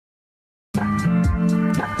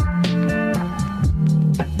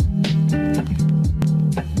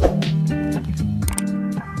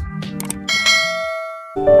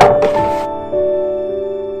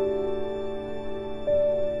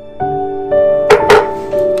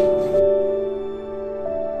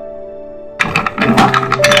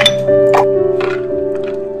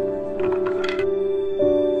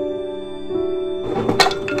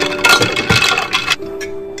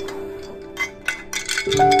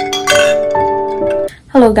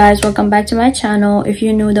Hello guys, welcome back to my channel. If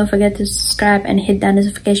you're new, don't forget to subscribe and hit that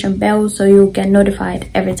notification bell so you'll get notified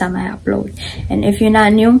every time I upload. And if you're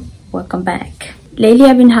not new, welcome back. Lately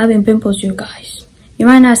I've been having pimples, you guys. You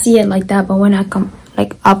might not see it like that, but when I come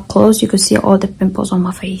like up close, you could see all the pimples on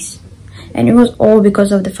my face. And it was all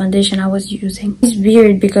because of the foundation I was using. It's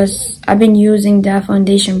weird because I've been using that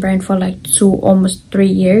foundation brand for like almost 3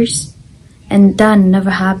 years, and that never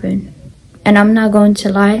happened. And I'm not going to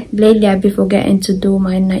lie, lately I've been forgetting to do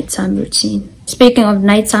my nighttime routine. Speaking of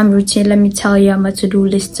nighttime routine, let me tell you my to-do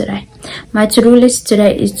list today. My to-do list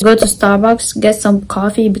today is to go to Starbucks, get some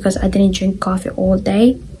coffee because I didn't drink coffee all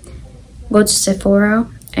day, go to Sephora,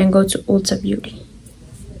 and go to Ulta Beauty.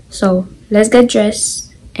 So let's get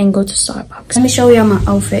dressed and go to Starbucks. Let me show you my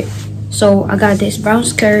outfit. So I got this brown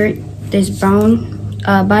skirt, this brown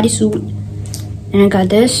bodysuit, and I got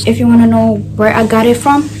this. If you want to know where I got it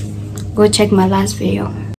from, go check my last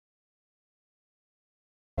video.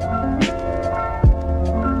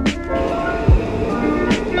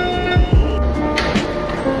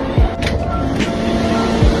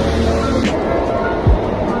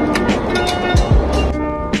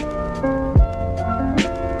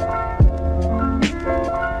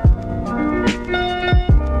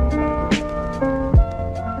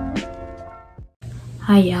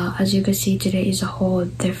 Hi y'all, as you can see, today is a whole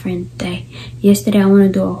different day. Yesterday I want to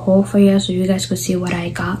do a haul for you so you guys could see what I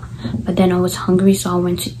got, but then I was hungry so I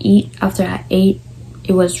went to eat. After I ate,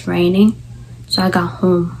 it was raining, so I got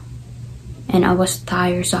home and I was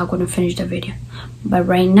tired so I couldn't finish the video. But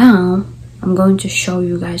right now I'm going to show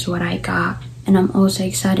you guys what I got, and I'm also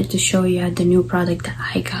excited to show you the new product that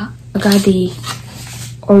I got. I got the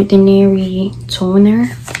Ordinary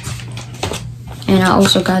toner, and I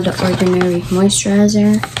also got the Ordinary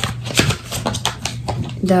moisturizer,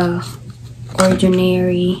 the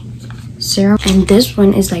Ordinary serum, and this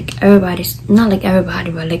one is like everybody's, not like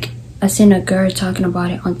everybody, but like I seen a girl talking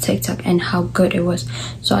about it on TikTok and how good it was,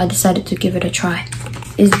 so I decided to give it a try.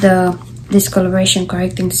 It's the discoloration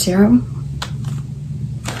correcting serum.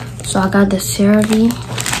 So I got the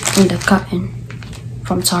CeraVe and the cotton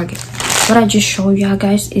from Target. What I just showed y'all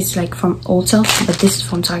guys is like from Ulta, but this is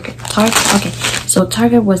from Target. Okay, so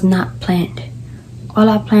Target was not planned. All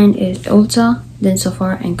I planned is Ulta, then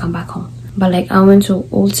Sephora, and come back home. But like I went to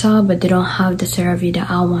Ulta, but they don't have the CeraVe that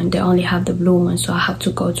I want. They only have the blue one, so I have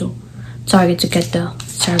to go to Target to get the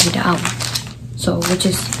CeraVe that I want. So which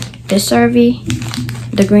is this CeraVe,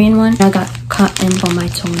 the green one. I got cotton for my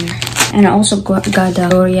toner, and I also got the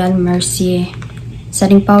L'Oreal Mercier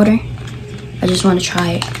setting powder. I just want to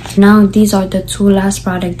try it. Now these are the two last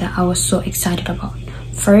products that I was so excited about.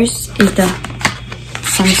 First is the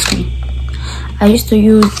sunscreen. I used to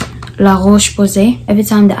use La Roche-Posay. Every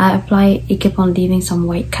time that I apply it kept on leaving some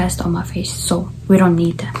white cast on my face, so we don't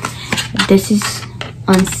need that. This is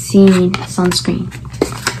unseen sunscreen,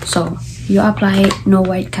 so you apply it, no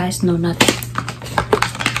white cast, no nothing.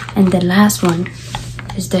 And the last one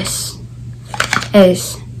is this,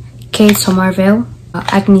 is Kate Somerville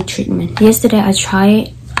acne treatment. Yesterday I tried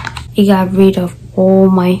it. It got rid of all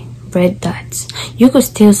my red dots. You could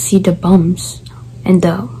still see the bumps and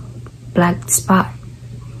the black spot,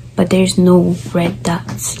 but there's no red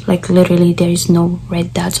dots. Like literally there is no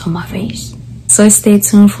red dots on my face. So stay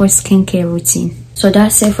tuned for skincare routine. So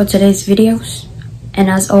that's it for today's videos, and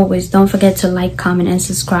as always, don't forget to like, comment, and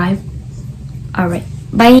subscribe. Alright,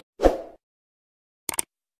 bye.